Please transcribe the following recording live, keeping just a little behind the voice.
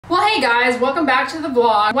Well, hey guys, welcome back to the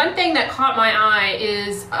vlog. One thing that caught my eye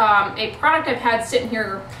is a product I've had sitting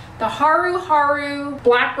here, the Haru Haru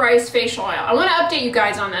Black Rice Facial Oil. I want to update you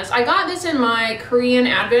guys on this. I got this in my Korean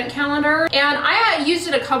advent calendar and I used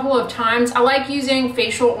it a couple of times. I like using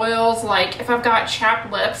facial oils, like if I've got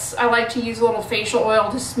chapped lips, I like to use a little facial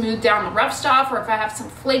oil to smooth down the rough stuff, or if I have some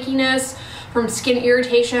flakiness from skin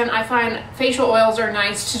irritation, I find facial oils are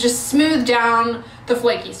nice to just smooth down the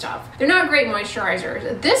flaky stuff. They're not great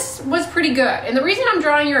moisturizers. This was pretty good. And the reason I'm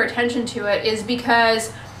drawing your attention to it is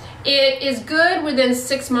because it is good within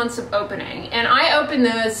 6 months of opening. And I opened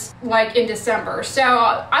this like in December, so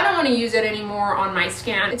I don't want to use it anymore on my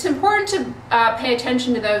skin. It's important to pay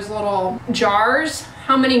attention to those little jars,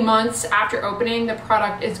 how many months after opening the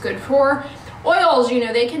product is good for. Oils, you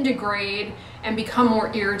know, they can degrade and become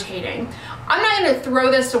more irritating. I'm not gonna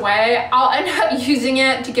throw this away. I'll end up using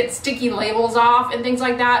it to get sticky labels off and things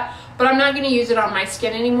like that, but I'm not gonna use it on my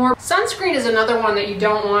skin anymore. Sunscreen is another one that you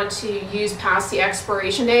don't want to use past the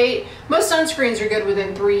expiration date. Most sunscreens are good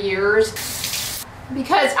within 3 years,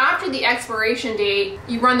 because after the expiration date,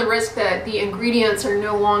 you run the risk that the ingredients are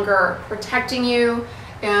no longer protecting you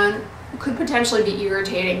and could potentially be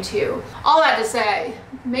irritating too. All that to say,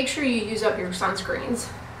 make sure you use up your sunscreens.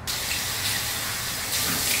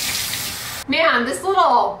 Man, this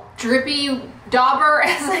little drippy dauber,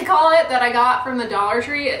 as I call it, that I got from the Dollar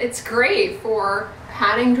Tree, it's great for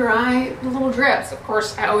patting dry the little drips. Of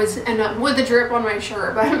course, I always end up with a drip on my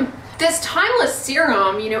shirt, but this Timeless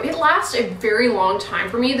Serum, you know, it lasts a very long time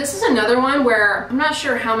for me. This is another one where I'm not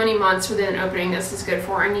sure how many months within opening this is good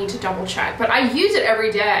for. I need to double check, but I use it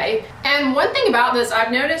every day. And one thing about this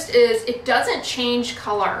I've noticed is it doesn't change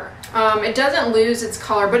color. It doesn't lose its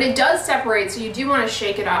color, but it does separate, so you do want to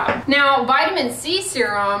shake it up. Now, vitamin C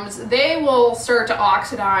serums, they will start to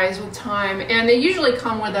oxidize with time, and they usually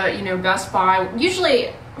come with a, you know, Best Buy.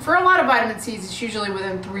 Usually, for a lot of vitamin C's, it's usually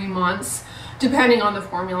within 3 months, depending on the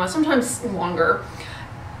formula, sometimes longer.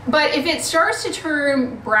 But if it starts to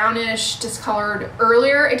turn brownish, discolored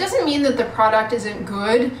earlier, it doesn't mean that the product isn't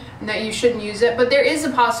good and that you shouldn't use it, but there is a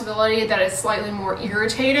possibility that it's slightly more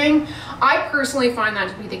irritating. I personally find that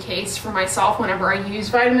to be the case for myself whenever I use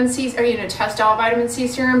vitamin C, or, you know, test out vitamin C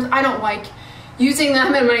serums. I don't like using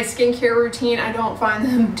them in my skincare routine. I don't find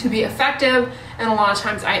them to be effective, and a lot of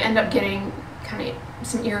times I end up getting kind of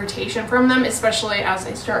some irritation from them, especially as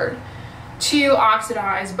they start to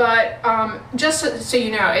oxidize. But just so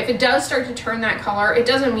you know, if it does start to turn that color, it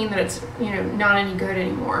doesn't mean that it's, you know, not any good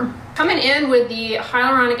anymore. Coming in with the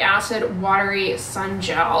hyaluronic acid watery sun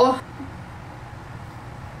gel.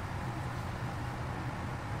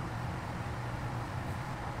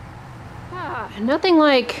 Nothing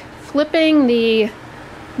like flipping the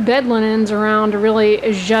bed linens around to really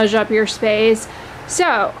zhuzh up your space.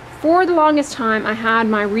 So for the longest time, I had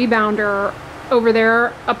my rebounder over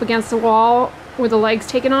there up against the wall with the legs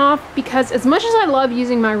taken off, because as much as I love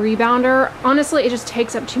using my rebounder, honestly, it just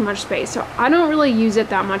takes up too much space. So I don't really use it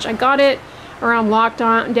that much. I got it around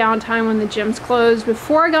lockdown time when the gyms closed,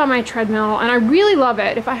 before I got my treadmill, and I really love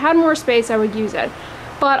it. If I had more space, I would use it.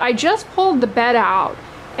 But I just pulled the bed out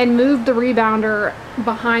and moved the rebounder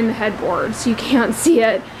behind the headboard so you can't see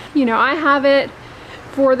it. You know, I have it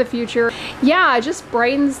for the future. Yeah, it just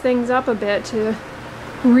brightens things up a bit to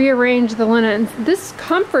rearrange the linens. This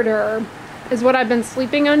comforter is what I've been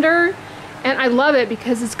sleeping under, and I love it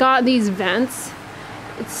because it's got these vents.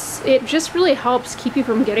 It just really helps keep you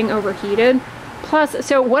from getting overheated. Plus,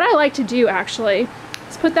 so what I like to do actually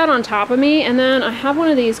is put that on top of me, and then I have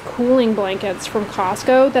one of these cooling blankets from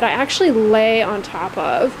Costco that I actually lay on top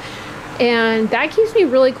of, and that keeps me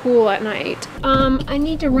really cool at night. I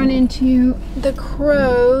need to run into the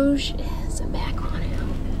Croge, so back on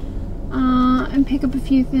out, and pick up a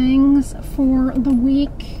few things for the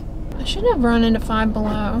week. I should have run into Five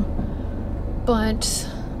Below, but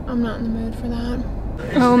I'm not in the mood for that.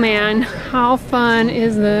 Oh man, how fun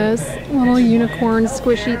is this little unicorn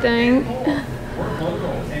squishy thing?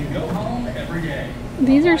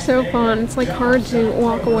 These are so fun. It's like hard to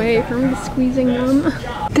walk away from squeezing them.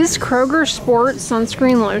 This Kroger Sport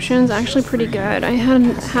sunscreen lotion is actually pretty good. I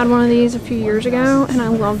had one of these a few years ago and I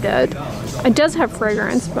loved it. It does have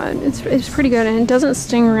fragrance, but it's pretty good, and it doesn't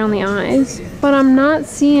sting around the eyes. But I'm not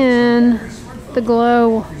seeing the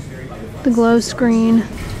glow screen.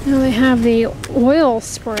 Now they have the oil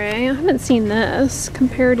spray. I haven't seen this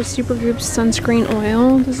compared to Supergoop's sunscreen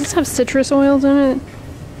oil. Does this have citrus oils in it?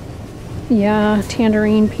 Yeah,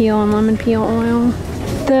 tangerine peel and lemon peel oil.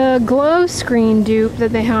 The glow screen dupe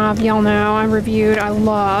that they have, y'all know, I reviewed, I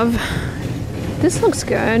love. This looks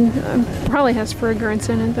good. Probably has fragrance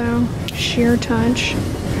in it though. Sheer Touch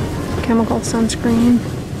chemical sunscreen.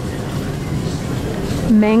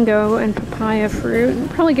 mango and papaya fruit. It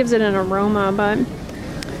probably gives it an aroma, but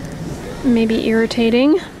maybe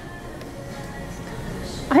irritating.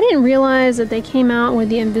 I didn't realize that they came out with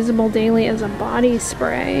the Invisible Daily as a body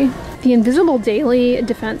spray. The Invisible Daily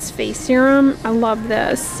Defense Face Serum, I love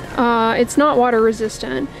this. It's not water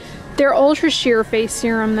resistant. Their Ultra Sheer Face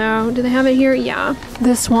Serum though, do they have it here? Yeah,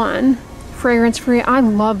 this one, fragrance free. I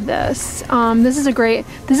love this. This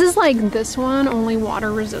is like this one, only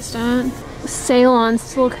water resistant. Ceylon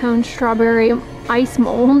Silicone Strawberry Ice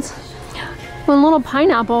Molds. And little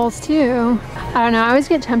pineapples too. I don't know, I always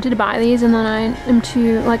get tempted to buy these and then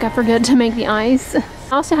I forget to make the ice. I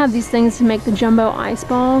also have these things to make the jumbo ice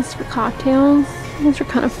balls for cocktails. Those are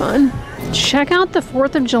kind of fun. Check out the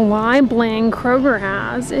 4th of July bling Kroger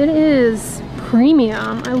has. It is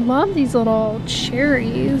premium. I love these little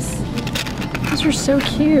cherries. These are so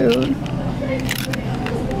cute.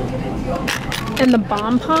 And the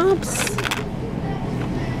bomb pops.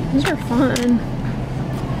 These are fun.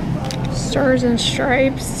 Stars and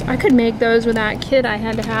Stripes. I could make those with that kit I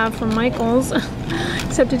had to have from Michaels.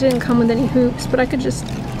 Except it didn't come with any hoops, but I could just,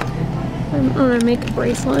 I'm gonna make a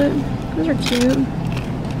bracelet. Those are cute.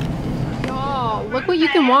 Y'all, look what you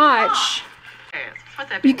can watch.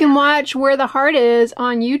 You can watch Where the Heart Is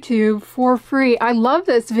on YouTube for free. I love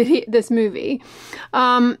this movie.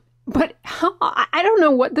 But I don't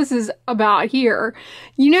know what this is about here.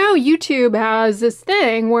 You know, YouTube has this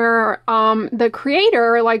thing where the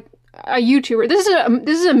creator, like a YouTuber, this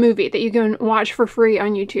is a movie that you can watch for free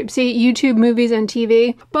on YouTube. See, YouTube Movies and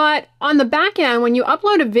TV. But on the back end, when you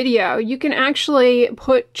upload a video, you can actually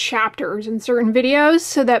put chapters in certain videos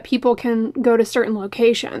so that people can go to certain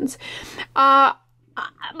locations.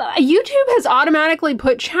 YouTube has automatically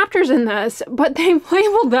put chapters in this, but they've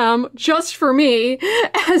labeled them just for me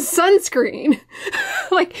as sunscreen.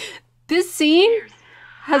 Like, this scene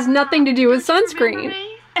has nothing to do with sunscreen.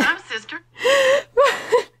 I'm sister.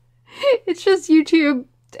 It's just YouTube,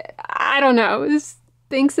 I don't know, just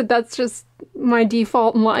thinks that that's just my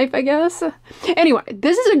default in life, I guess. Anyway,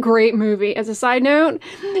 this is a great movie as a side note.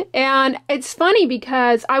 And it's funny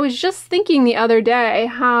because I was just thinking the other day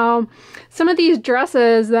how some of these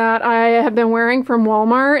dresses that I have been wearing from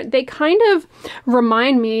Walmart, they kind of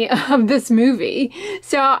remind me of this movie.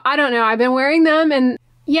 So I don't know, I've been wearing them and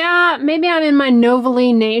yeah, maybe I'm in my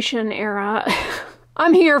Novalee Nation era.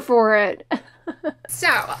 I'm here for it. So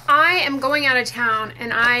I am going out of town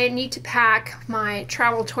and I need to pack my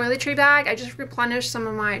travel toiletry bag. I just replenished some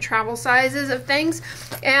of my travel sizes of things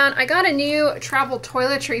and I got a new travel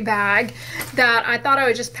toiletry bag that I thought I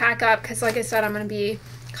would just pack up because, like I said, I'm going to be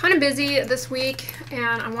kind of busy this week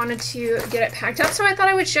and I wanted to get it packed up, so I thought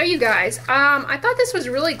I would show you guys. I thought this was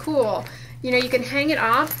really cool. You know, you can hang it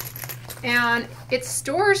up and it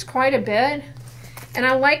stores quite a bit. And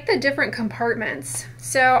I like the different compartments.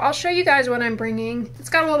 So I'll show you guys what I'm bringing. It's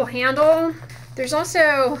got a little handle. There's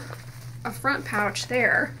also a front pouch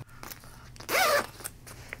there.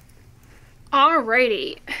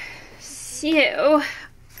 Alrighty. So, I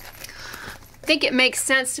think it makes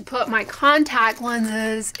sense to put my contact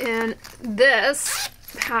lenses in this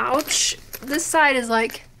pouch. This side is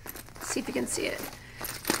like, let's see if you can see it.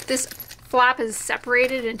 This flap is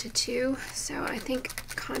separated into two, so I think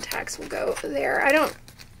contacts will go there. I don't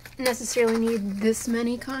necessarily need this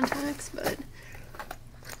many contacts, but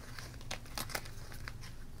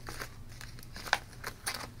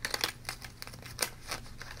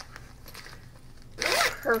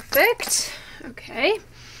perfect. Okay.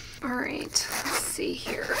 All right, let's see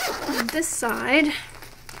here. On this side,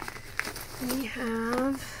 we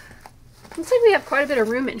have, looks like we have quite a bit of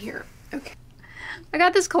room in here. Okay. I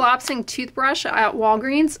got this collapsing toothbrush at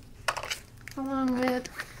Walgreens, along with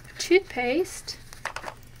toothpaste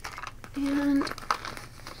and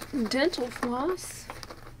dental floss.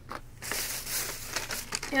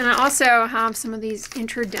 And I also have some of these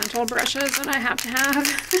interdental brushes that I have to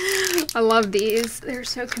have. I love these. They're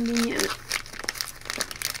so convenient.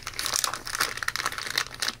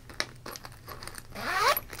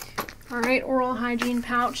 All right, oral hygiene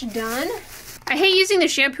pouch done. I hate using the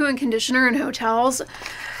shampoo and conditioner in hotels.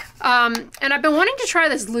 And I've been wanting to try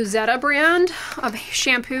this Luzetta brand of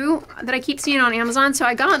shampoo that I keep seeing on Amazon. So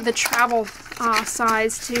I got the travel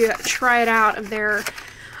size to try it out of their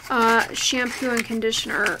shampoo and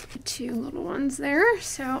conditioner. Two little ones there.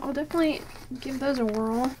 So I'll definitely give those a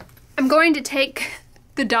whirl. I'm going to take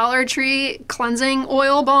the Dollar Tree cleansing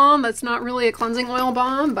oil balm. That's not really a cleansing oil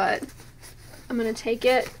balm, but I'm going to take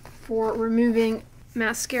it for removing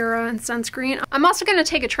mascara and sunscreen. I'm also going to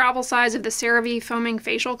take a travel size of the CeraVe Foaming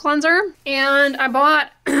Facial Cleanser. And I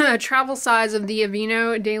bought a travel size of the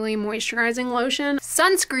Aveeno Daily Moisturizing Lotion.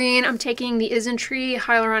 Sunscreen, I'm taking the Isntree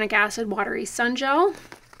Hyaluronic Acid Watery Sun Gel.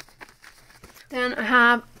 Then I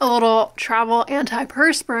have a little travel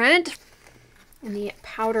antiperspirant in the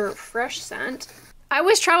Powder Fresh scent. I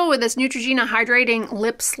always travel with this Neutrogena Hydrating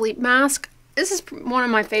Lip Sleep Mask. This is one of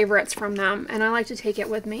my favorites from them, and I like to take it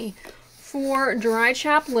with me for dry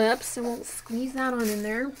chapped lips. So we'll squeeze that on in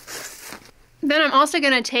there. Then I'm also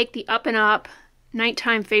going to take the Up and Up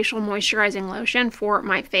Nighttime Facial Moisturizing Lotion for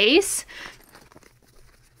my face.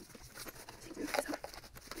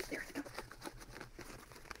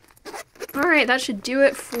 All right, that should do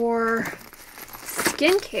it for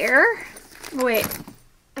skincare. Oh, wait,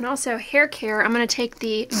 and also hair care. I'm going to take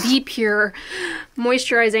the Be Pure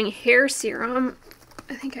Moisturizing Hair Serum.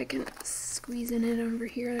 I think I can squeeze in it over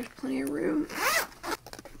here. There's plenty of room.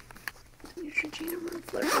 Neutrogena, I'm going to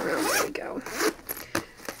flip around. There we go.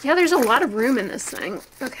 Yeah, there's a lot of room in this thing.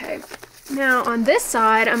 Okay, now on this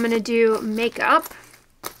side, I'm going to do makeup,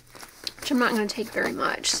 which I'm not going to take very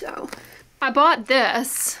much. So I bought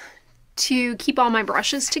this to keep all my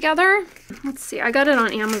brushes together. Let's see, I got it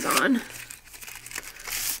on Amazon.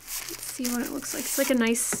 Let's see what it looks like. It's like a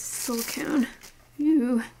nice silicone.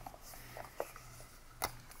 Ooh.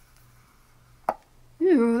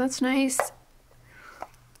 Ooh, that's nice.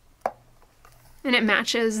 And it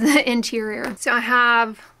matches the interior. So I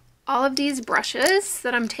have all of these brushes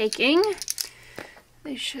that I'm taking.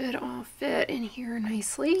 They should all fit in here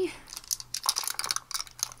nicely.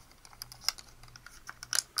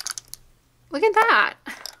 Look at that.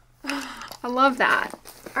 I love that.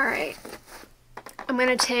 All right. I'm going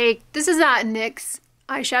to take, this is that NYX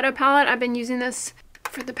eyeshadow palette. I've been using this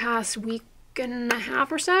for the past week and a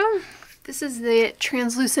half or so. This is the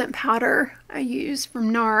translucent powder I use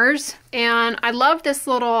from NARS. And I love this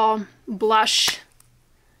little blush,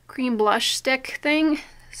 cream blush stick thing.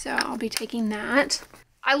 So I'll be taking that.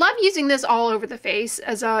 I love using this all over the face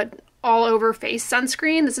as a all over face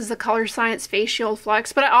sunscreen. This is the Color Science Face Shield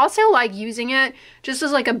Flex, but I also like using it just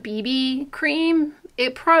as like a BB cream.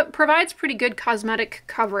 It provides pretty good cosmetic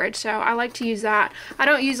coverage, so I like to use that. I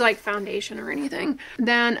don't use like foundation or anything.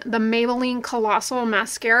 Then the Maybelline Colossal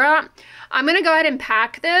Mascara. I'm gonna go ahead and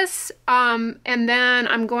pack this, and then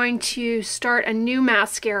I'm going to start a new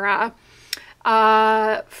mascara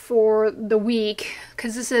for the week,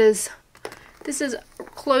 because this is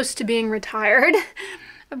close to being retired.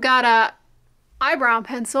 I've got a eyebrow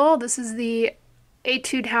pencil. This is the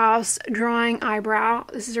Etude House Drawing Eyebrow.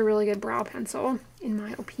 This is a really good brow pencil, in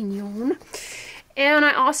my opinion. And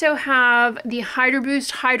I also have the Hydro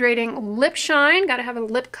Boost Hydrating Lip Shine. Gotta have a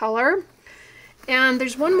lip color. And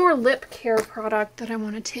there's one more lip care product that I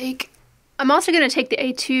want to take. I'm also going to take the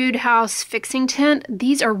Etude House Fixing Tint.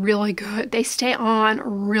 These are really good. They stay on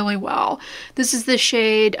really well. This is the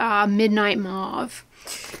shade Midnight Mauve.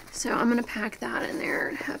 So I'm going to pack that in there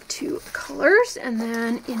and have two colors. And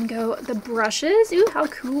then in go the brushes. Ooh, how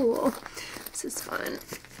cool. This is fun.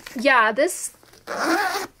 Yeah, there's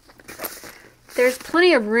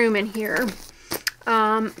plenty of room in here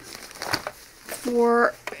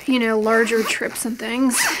for, you know, larger trips and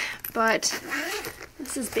things. But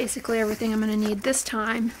this is basically everything I'm going to need this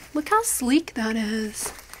time. Look how sleek that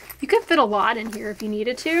is. You could fit a lot in here if you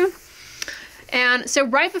needed to. And so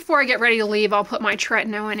right before I get ready to leave, I'll put my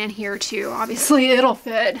tretinoin in here too. Obviously, it'll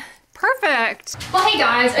fit. Perfect. Well, hey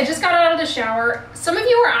guys, I just got out of the shower. Some of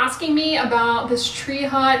you were asking me about this Tree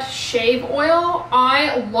Hut shave oil.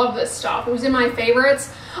 I love this stuff. It was in my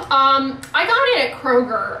favorites. I got it at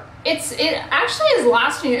Kroger. It actually is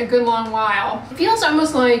lasting a good long while. It feels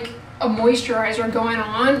almost like a moisturizer going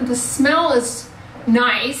on. The smell is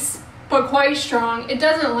nice, but quite strong. It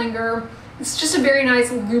doesn't linger. It's just a very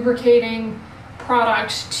nice lubricating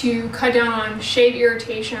product to cut down on shave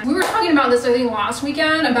irritation. We were talking about this, I think, last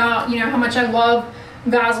weekend about, you know, how much I love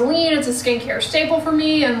Vaseline. It's a skincare staple for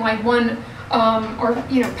me, and like one, or,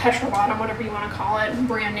 you know, Petrolatum, whatever you want to call it,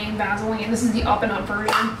 brand name Vaseline. This is the Up and Up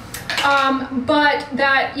version. But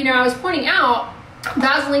that, you know, I was pointing out,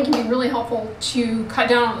 Vaseline can be really helpful to cut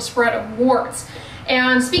down on the spread of warts.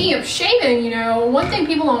 And speaking of shaving, you know, one thing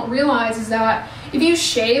people don't realize is that if you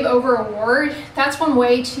shave over a wart, that's one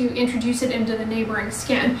way to introduce it into the neighboring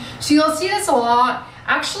skin. So you'll see this a lot,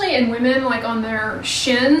 actually, in women, like on their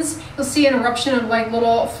shins. You'll see an eruption of like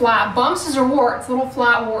little flat bumps. These are warts, little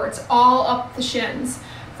flat warts, all up the shins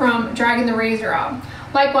from dragging the razor up.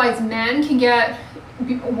 Likewise, men can get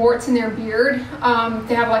warts in their beard.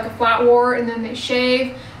 They have like a flat wart and then they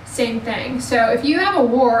shave. Same thing. So if you have a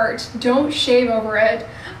wart, don't shave over it.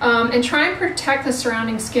 and try and protect the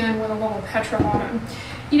surrounding skin with a little petrolatum.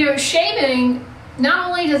 You know, shaving, not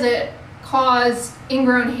only does it cause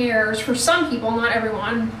ingrown hairs for some people, not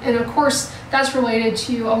everyone, and of course that's related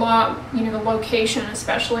to a lot, you know, the location,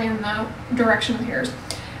 especially in the direction of hairs.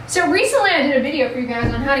 So recently I did a video for you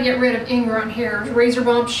guys on how to get rid of ingrown hairs, razor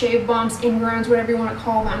bumps, shave bumps, ingrowns, whatever you want to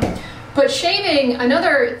call them. But shaving,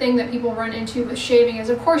 another thing that people run into with shaving is,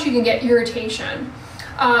 of course, you can get irritation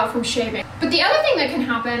from shaving. But the other thing that can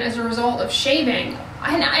happen as a result of shaving,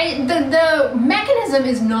 and the mechanism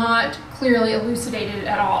is not clearly elucidated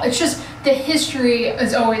at all. It's just the history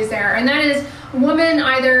is always there, and that is women,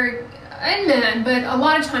 either, and men, but a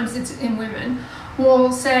lot of times it's in women,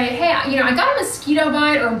 will say, hey, you know, I got a mosquito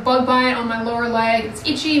bite or a bug bite on my lower leg. It's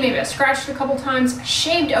itchy, maybe I scratched it a couple times, I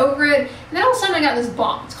shaved over it, and then all of a sudden I got this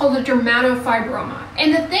bump. It's called a dermatofibroma.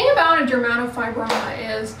 And the thing about a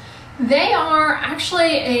dermatofibroma is they are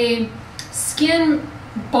actually a skin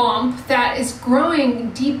bump that is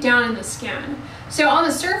growing deep down in the skin. So on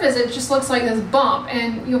the surface, it just looks like this bump,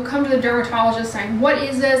 and you'll come to the dermatologist saying, what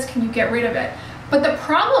is this? Can you get rid of it? But the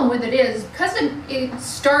problem with it is, because it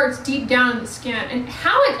starts deep down in the skin, and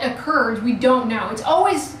how it occurs, we don't know. It's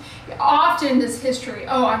always, often this history,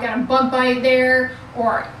 oh, I got a bug bite there,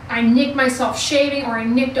 or I nicked myself shaving, or I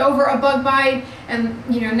nicked over a bug bite, and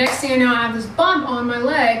you know, next thing I know, I have this bump on my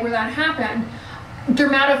leg where that happened.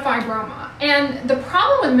 Dermatofibroma. And the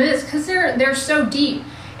problem with them is, because they're so deep,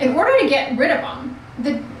 in order to get rid of them,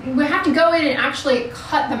 we have to go in and actually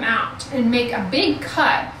cut them out and make a big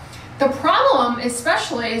cut. The problem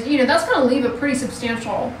especially is, you know, that's going to leave a pretty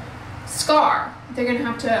substantial scar they're going to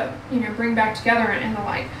have to, you know, bring back together and the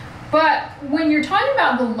like. But when you're talking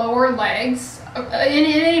about the lower legs, in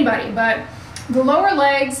anybody, but the lower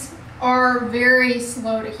legs are very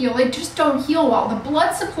slow to heal. They just don't heal well. The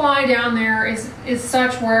blood supply down there is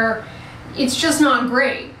such where it's just not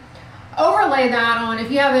great. Overlay that on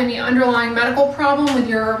if you have any underlying medical problem with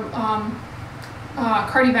your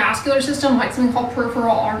cardiovascular system, like something called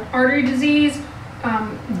peripheral artery disease,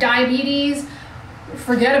 diabetes,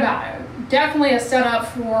 forget about it. Definitely a setup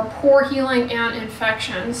for poor healing and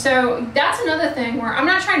infection. So that's another thing where I'm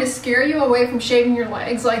not trying to scare you away from shaving your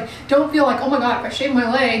legs. Like, don't feel like, oh my God, if I shave my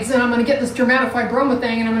legs, then I'm going to get this dermatofibroma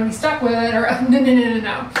thing and I'm going to be stuck with it, or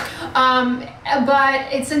no.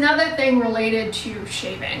 But it's another thing related to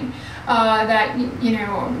shaving that, you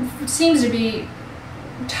know, seems to be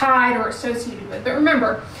tied or associated with. But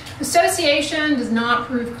remember, association does not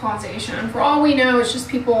prove causation. For all we know, it's just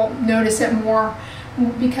people notice it more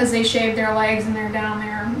because they shave their legs and they're down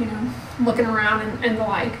there, you know, looking around and the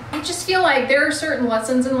like. I just feel like there are certain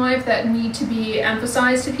lessons in life that need to be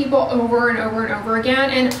emphasized to people over and over and over again.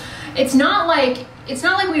 And it's not like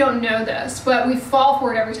we don't know this, but we fall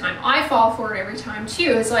for it every time. I fall for it every time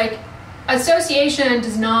too. It's like association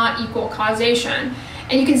does not equal causation.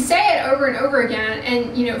 And you can say it over and over again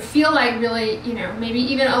and, you know, feel like really, you know, maybe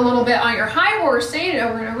even a little bit on your high horse saying it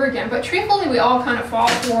over and over again. But truthfully, we all kind of fall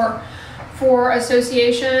for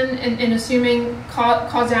association and assuming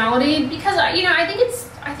causality, because, you know, I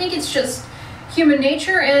think it's just human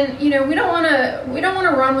nature, and, you know, we don't want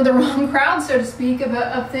to run with the wrong crowd, so to speak,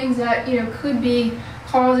 of things that, you know, could be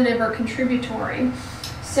causative or contributory.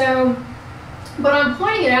 So, but I'm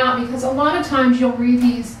pointing it out because a lot of times you'll read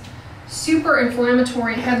these super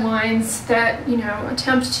inflammatory headlines that, you know,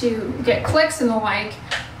 attempt to get clicks and the like,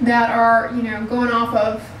 that are, you know, going off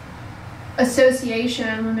of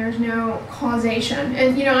association when there's no causation.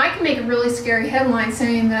 And, you know, I can make a really scary headline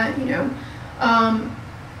saying that, you know,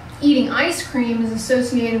 eating ice cream is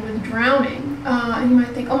associated with drowning. And you might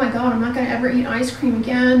think, oh my God, I'm not going to ever eat ice cream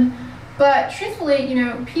again. But truthfully, you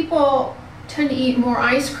know, people tend to eat more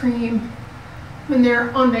ice cream when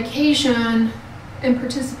they're on vacation and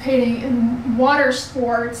participating in water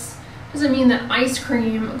sports. Doesn't mean that ice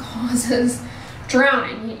cream causes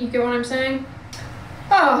drowning. You get what I'm saying?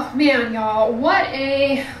 Oh man, y'all, what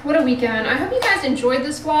a weekend. I hope you guys enjoyed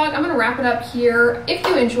this vlog. I'm gonna wrap it up here. If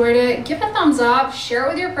you enjoyed it, give it a thumbs up, share it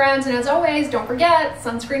with your friends, and as always, don't forget,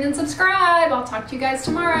 sunscreen and subscribe. I'll talk to you guys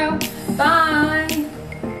tomorrow. Bye.